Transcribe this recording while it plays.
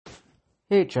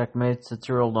Hey checkmates, it's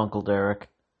your old Uncle Derek.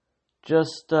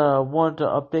 Just wanted to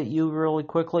update you really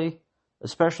quickly,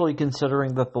 especially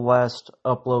considering that the last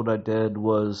upload I did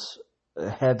was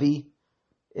heavy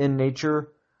in nature.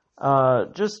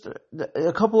 Just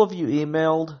a couple of you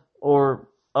emailed or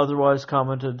otherwise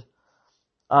commented.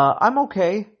 I'm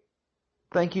okay.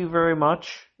 Thank you very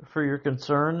much for your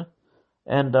concern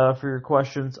and for your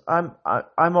questions. I'm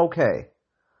okay.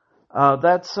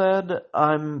 That said,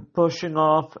 I'm pushing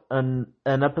off an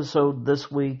episode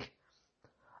this week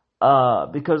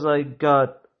because I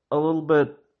got a little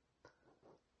bit,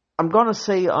 I'm gonna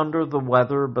say under the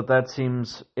weather, but that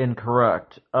seems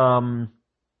incorrect. On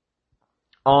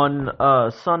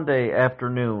Sunday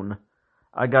afternoon,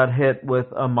 I got hit with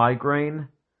a migraine,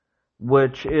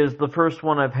 which is the first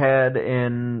one I've had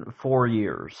in 4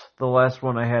 years. The last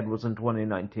one I had was in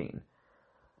 2019.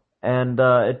 And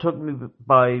it took me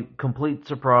by complete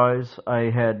surprise.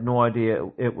 I had no idea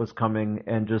it was coming,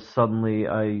 and just suddenly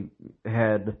I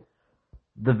had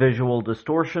the visual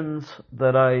distortions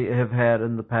that I have had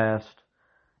in the past,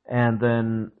 and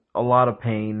then a lot of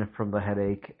pain from the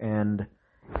headache, and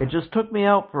it just took me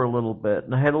out for a little bit,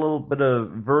 and I had a little bit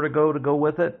of vertigo to go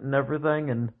with it and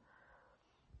everything, and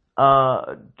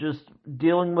just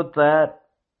dealing with that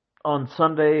on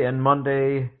Sunday and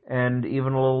Monday, and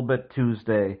even a little bit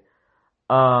Tuesday.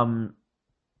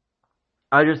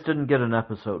 I just didn't get an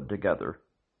episode together.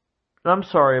 And I'm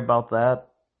sorry about that,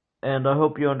 and I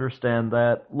hope you understand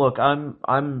that. Look,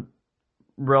 I'm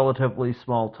relatively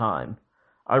small time.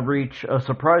 I reach a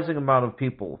surprising amount of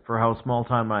people for how small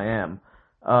time I am.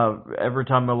 Every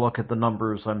time I look at the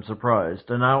numbers, I'm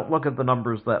surprised, and I don't look at the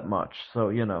numbers that much, so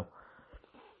you know.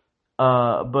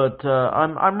 But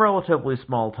I'm relatively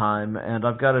small time, and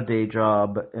I've got a day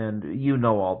job, and you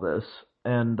know all this,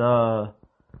 and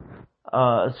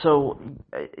so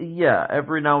yeah,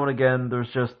 every now and again there's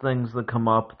just things that come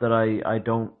up that I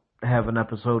don't have an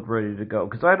episode ready to go,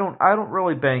 because I don't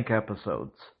really bank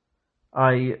episodes.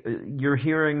 You're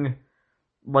hearing,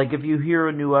 like, if you hear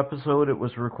a new episode, it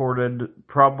was recorded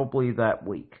probably that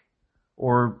week,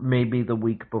 or maybe the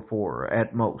week before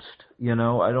at most. You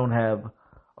know, I don't have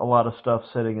a lot of stuff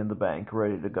sitting in the bank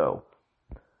ready to go.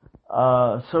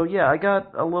 So yeah, I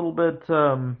got a little bit,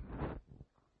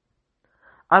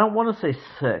 I don't want to say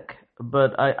sick,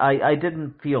 but I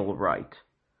didn't feel right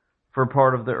for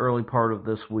part of the early part of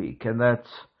this week, and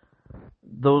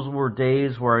those were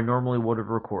days where I normally would have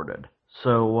recorded.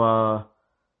 So,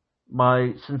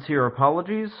 my sincere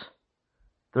apologies.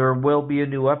 There will be a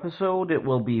new episode. It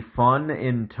will be fun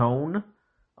in tone,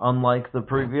 unlike the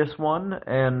previous one,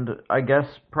 and I guess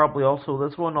probably also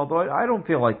this one, although I don't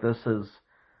feel like this is,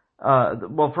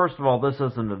 well, first of all, this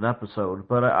isn't an episode,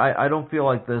 but I don't feel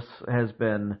like this has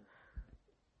been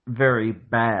very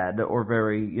bad or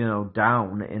very,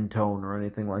 down in tone or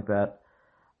anything like that.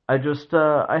 I just,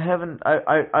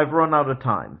 I've run out of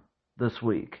time this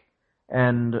week.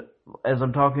 And as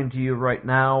I'm talking to you right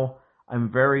now,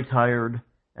 I'm very tired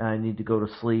and I need to go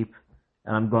to sleep.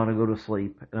 And I'm going to go to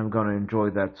sleep and I'm going to enjoy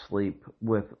that sleep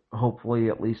with hopefully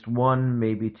at least one,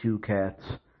 maybe two cats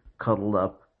cuddled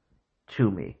up to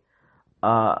me.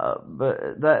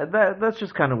 But that's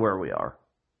just kind of where we are.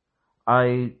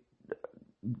 I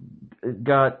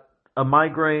got a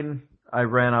migraine, I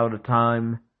ran out of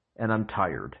time, and I'm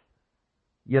tired.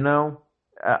 You know,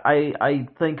 I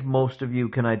think most of you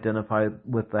can identify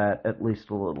with that at least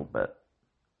a little bit.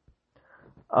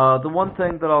 The one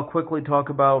thing that I'll quickly talk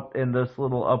about in this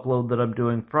little upload that I'm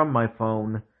doing from my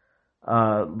phone,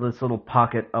 this little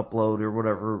pocket upload or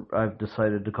whatever I've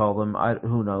decided to call them,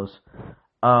 who knows.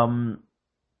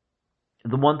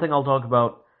 The one thing I'll talk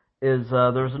about is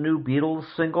there's a new Beatles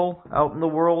single out in the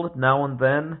world, Now and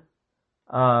Then.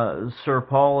 Sir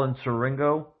Paul and Sir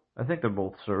Ringo. I think they're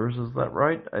both Sirs, is that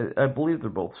right? I believe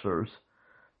they're both Sirs.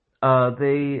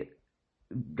 They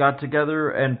got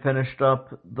together and finished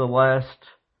up the last,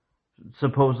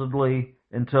 supposedly,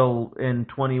 until in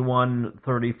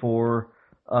 2134,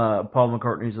 Paul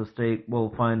McCartney's estate will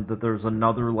find that there's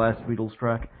another last Beatles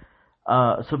track.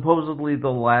 Supposedly the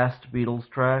last Beatles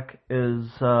track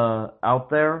is out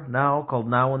there now, called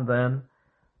Now and Then.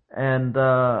 And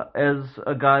as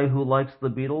a guy who likes the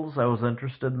Beatles, I was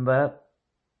interested in that.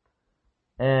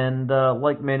 And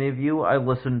like many of you, I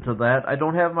listened to that. I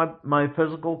don't have my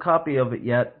physical copy of it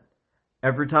yet.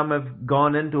 Every time I've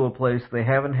gone into a place, they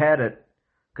haven't had it.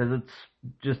 Because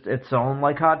it's selling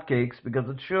like hotcakes, because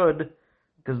it should.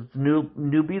 Because it's a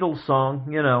new Beatles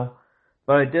song, you know.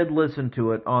 But I did listen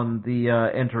to it on the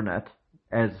internet,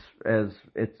 as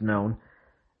it's known.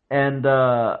 And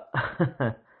I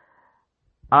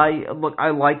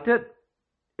liked it.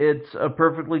 It's a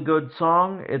perfectly good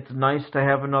song. It's nice to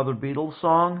have another Beatles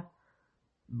song,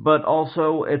 but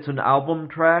also it's an album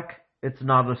track. It's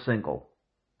not a single.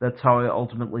 That's how I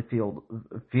ultimately feel.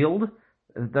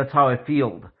 That's how I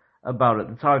feel about it.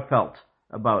 That's how I felt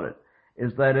about it.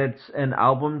 Is that it's an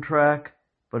album track,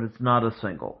 but it's not a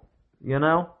single. You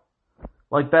know?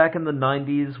 Like back in the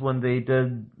 90s when they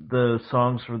did the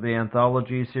songs for the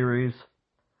anthology series.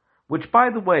 Which, by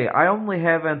the way, I only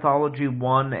have Anthology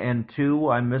 1 and 2.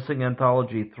 I'm missing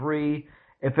Anthology 3.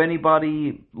 If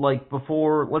anybody, like,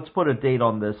 before, let's put a date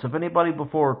on this. If anybody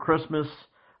before Christmas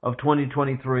of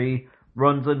 2023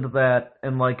 runs into that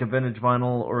in, like, a vintage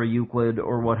vinyl or a Euclid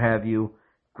or what have you,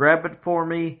 grab it for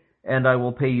me, and I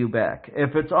will pay you back.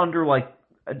 If it's under, like,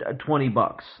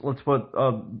 $20, let's put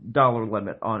a dollar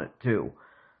limit on it, too.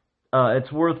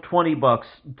 It's worth $20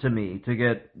 to me to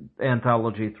get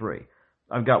Anthology 3.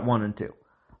 I've got 1 and 2.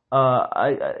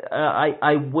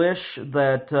 I wish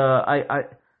that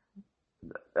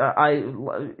I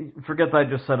forget that I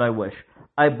just said I wish.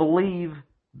 I believe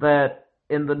that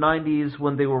in the 90s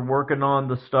when they were working on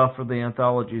the stuff for the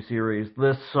anthology series,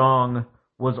 this song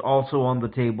was also on the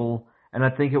table, and I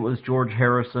think it was George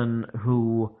Harrison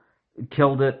who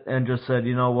killed it and just said,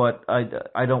 you know what,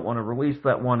 I don't want to release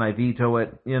that one, I veto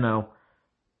it, you know,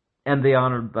 and they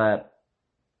honored that.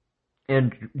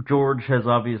 And George has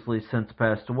obviously since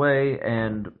passed away,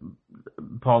 and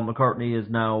Paul McCartney is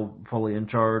now fully in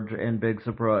charge, and big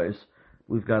surprise,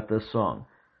 we've got this song.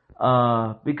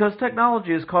 Because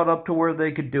technology has caught up to where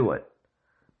they could do it.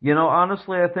 You know,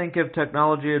 honestly, I think if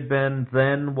technology had been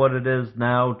then what it is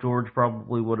now, George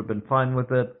probably would have been fine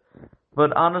with it.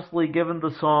 But honestly, given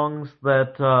the songs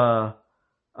that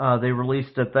they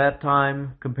released at that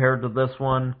time compared to this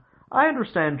one, I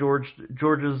understand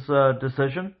George's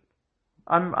decision.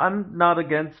 I'm not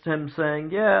against him saying,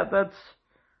 yeah, that's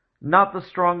not the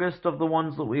strongest of the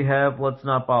ones that we have, let's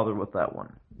not bother with that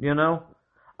one, you know?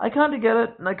 I kind of get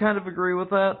it, and I kind of agree with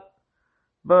that,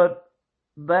 but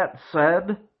that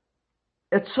said,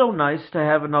 it's so nice to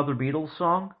have another Beatles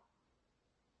song,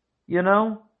 you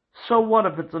know? So what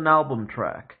if it's an album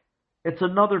track? It's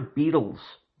another Beatles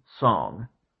song,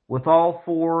 with all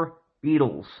 4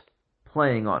 Beatles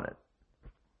playing on it.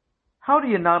 How do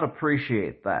you not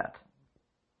appreciate that?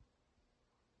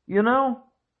 You know,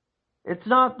 it's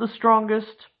not the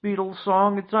strongest Beatles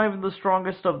song. It's not even the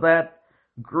strongest of that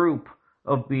group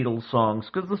of Beatles songs.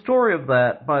 Because the story of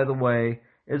that, by the way,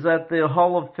 is at the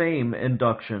Hall of Fame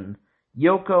induction.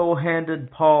 Yoko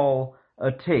handed Paul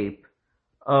a tape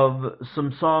of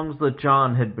some songs that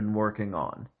John had been working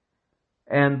on.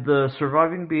 And the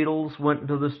surviving Beatles went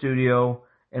into the studio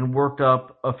and worked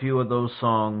up a few of those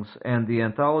songs. And the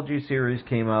anthology series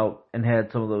came out and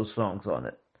had some of those songs on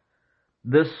it.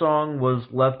 This song was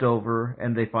left over,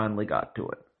 and they finally got to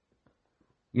it.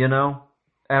 You know,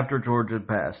 after George had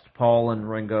passed, Paul and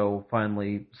Ringo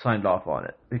finally signed off on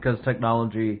it, because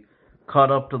technology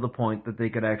caught up to the point that they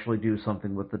could actually do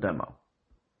something with the demo.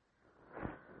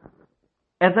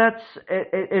 And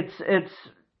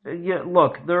yeah,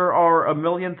 look, there are a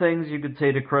million things you could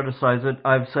say to criticize it.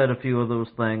 I've said a few of those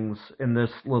things in this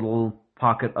little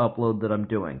pocket upload that I'm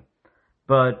doing.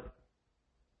 But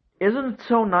isn't it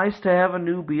so nice to have a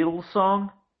new Beatles song?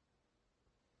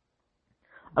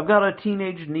 I've got a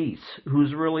teenage niece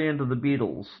who's really into the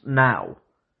Beatles now.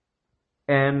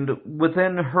 And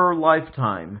within her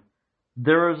lifetime,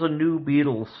 there is a new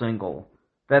Beatles single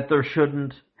that there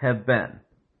shouldn't have been.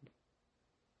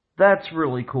 That's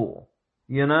really cool,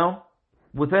 you know?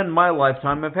 Within my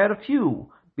lifetime, I've had a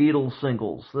few Beatles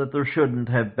singles that there shouldn't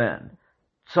have been.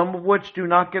 Some of which do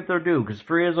not get their due, because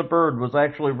Free as a Bird was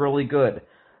actually really good.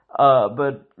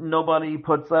 But nobody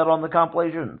puts that on the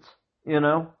compilations, you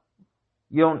know?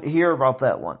 You don't hear about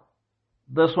that one.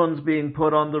 This one's being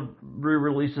put on the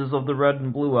re-releases of the Red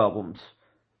and Blue albums.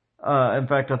 In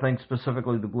fact, I think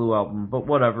specifically the Blue album, but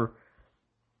whatever.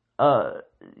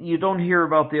 You don't hear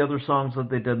about the other songs that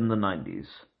they did in the 90s.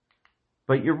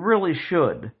 But you really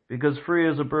should, because Free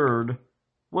as a Bird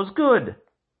was good,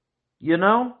 you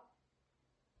know?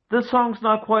 This song's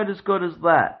not quite as good as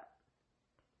that.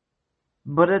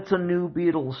 But it's a new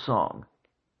Beatles song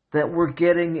that we're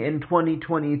getting in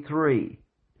 2023.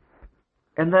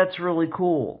 And that's really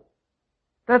cool.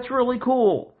 That's really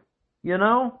cool. You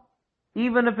know?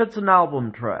 Even if it's an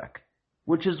album track,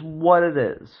 which is what it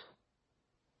is,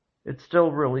 it's still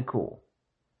really cool.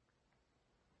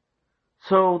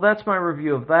 So that's my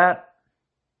review of that.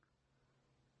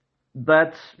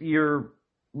 That's your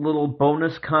little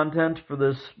bonus content for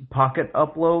this pocket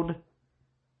upload.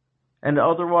 And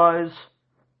otherwise,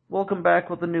 We'll come back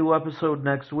with a new episode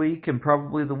next week, and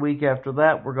probably the week after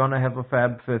that, we're going to have a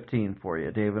Fab 15 for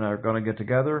you. Dave and I are going to get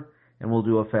together, and we'll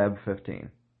do a Fab 15.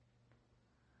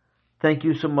 Thank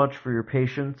you so much for your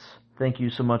patience. Thank you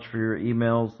so much for your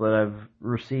emails that I've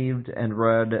received and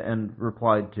read and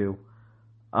replied to.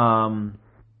 I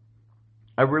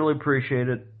really appreciate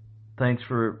it. Thanks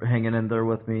for hanging in there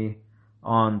with me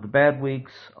on the bad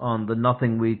weeks, on the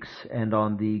nothing weeks, and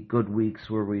on the good weeks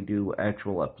where we do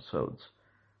actual episodes.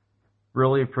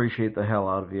 Really appreciate the hell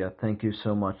out of you. Thank you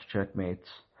so much, checkmates.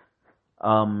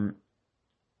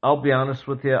 I'll be honest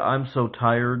with you, I'm so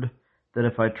tired that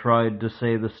if I tried to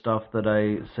say the stuff that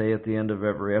I say at the end of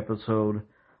every episode,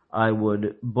 I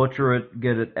would butcher it,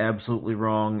 get it absolutely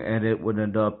wrong, and it would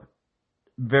end up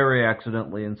very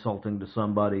accidentally insulting to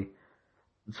somebody.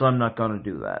 So I'm not going to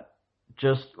do that.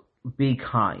 Just be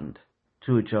kind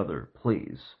to each other,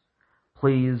 please.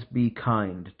 Please be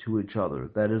kind to each other.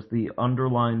 That is the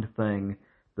underlined thing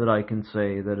that I can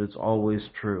say that is always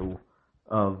true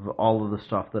of all of the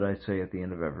stuff that I say at the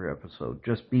end of every episode.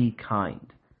 Just be kind.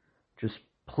 Just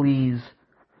please,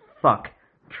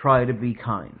 try to be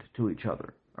kind to each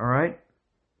other. Alright?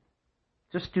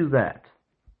 Just do that.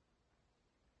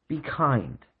 Be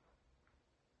kind.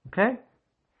 Okay?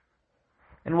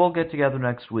 And we'll get together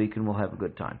next week and we'll have a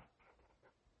good time.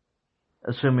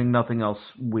 Assuming nothing else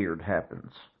weird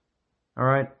happens.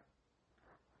 Alright?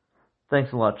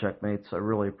 Thanks a lot, checkmates. I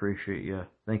really appreciate you.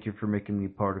 Thank you for making me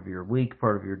part of your week,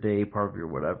 part of your day, part of your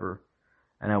whatever.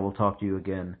 And I will talk to you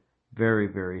again very,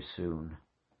 very soon.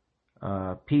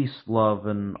 Peace, love,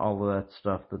 and all of that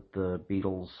stuff that the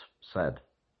Beatles said.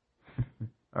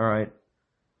 Alright?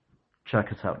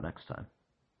 Check us out next time.